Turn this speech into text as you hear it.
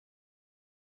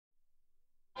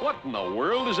What in the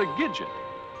world is a Gidget?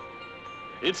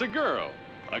 It's a girl,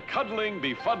 a cuddling,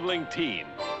 befuddling teen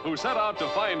who set out to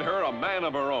find her a man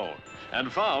of her own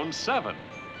and found seven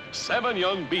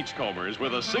young beachcombers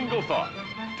with a single thought: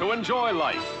 to enjoy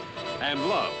life and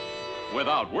love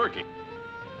without working.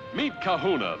 Meet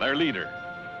Kahuna, their leader,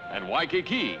 and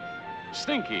Waikiki,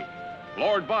 Stinky,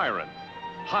 Lord Byron,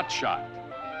 Hotshot,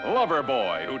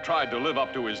 Loverboy, who tried to live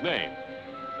up to his name,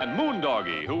 and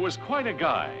Moondoggy, who was quite a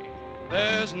guy.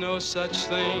 There's no such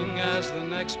thing as the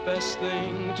next best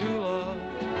thing to love.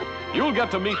 You'll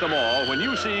get to meet them all when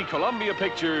you see Columbia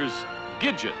Pictures'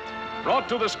 Gidget, brought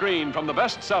to the screen from the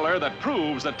bestseller that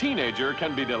proves a teenager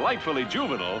can be delightfully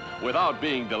juvenile without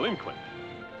being delinquent.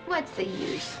 What's the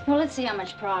use? Well, let's see how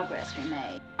much progress we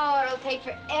made. Oh, it'll take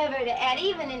forever to add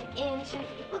even an inch.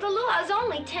 Well, the law's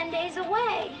only 10 days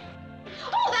away.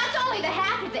 Oh, that's only the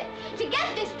half of it. To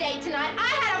get this date tonight, I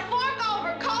had to fork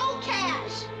over cold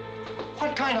cash.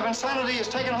 What kind of insanity has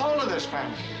taken hold of this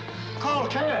family?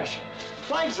 Cold cash,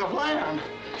 flags of land.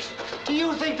 Do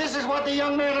you think this is what the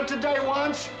young man of today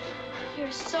wants?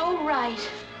 You're so right.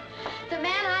 The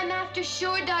man I'm after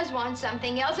sure does want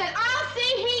something else, and I'll see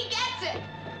he gets it.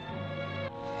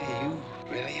 Hey, you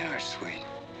really are sweet.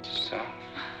 Soft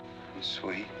and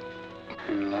sweet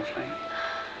and lovely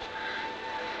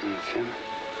and feminine.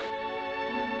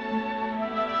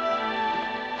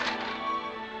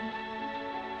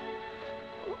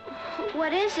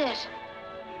 What is it?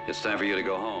 It's time for you to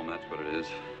go home, that's what it is.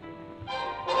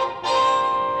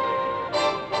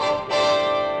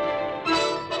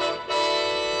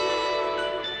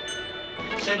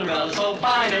 Cinderella's so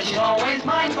fine and she's always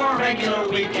mine for a regular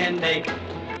weekend date.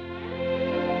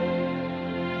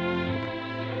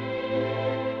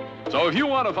 So if you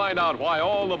want to find out why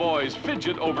all the boys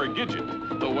fidget over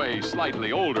Gidget, the way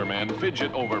slightly older men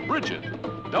fidget over Bridget,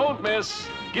 don't miss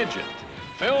Gidget,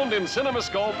 filmed in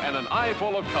CinemaScope and an eye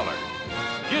full of color.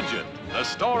 Gidget, the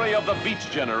story of the beach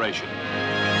generation.